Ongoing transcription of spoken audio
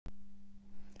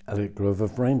Elliot Grove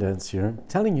of Raindance here,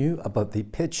 telling you about the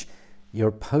Pitch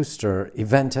Your Poster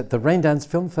event at the Raindance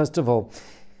Film Festival.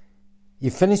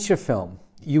 You finish your film.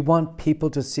 You want people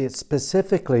to see it.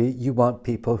 Specifically, you want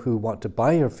people who want to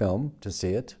buy your film to see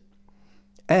it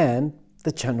and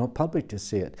the general public to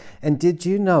see it. And did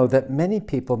you know that many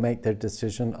people make their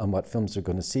decision on what films they're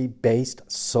going to see based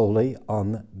solely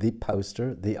on the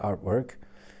poster, the artwork?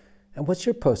 And what's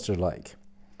your poster like?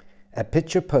 At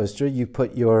Pitch Your Poster, you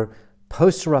put your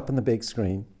poster up on the big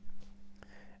screen,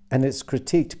 and it's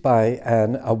critiqued by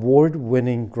an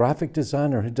award-winning graphic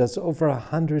designer who does over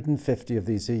 150 of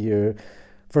these a year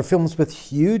for films with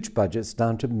huge budgets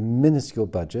down to minuscule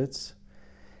budgets,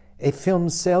 a film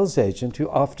sales agent who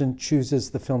often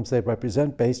chooses the films they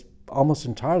represent based almost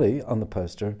entirely on the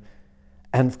poster,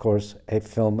 and of course, a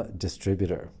film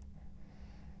distributor.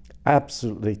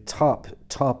 Absolutely top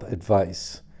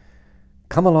advice.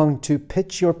 Come along to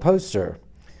Pitch Your Poster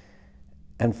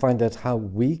and find out how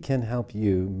we can help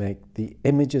you make the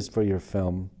images for your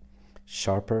film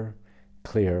sharper,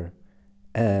 clear,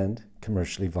 and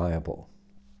commercially viable.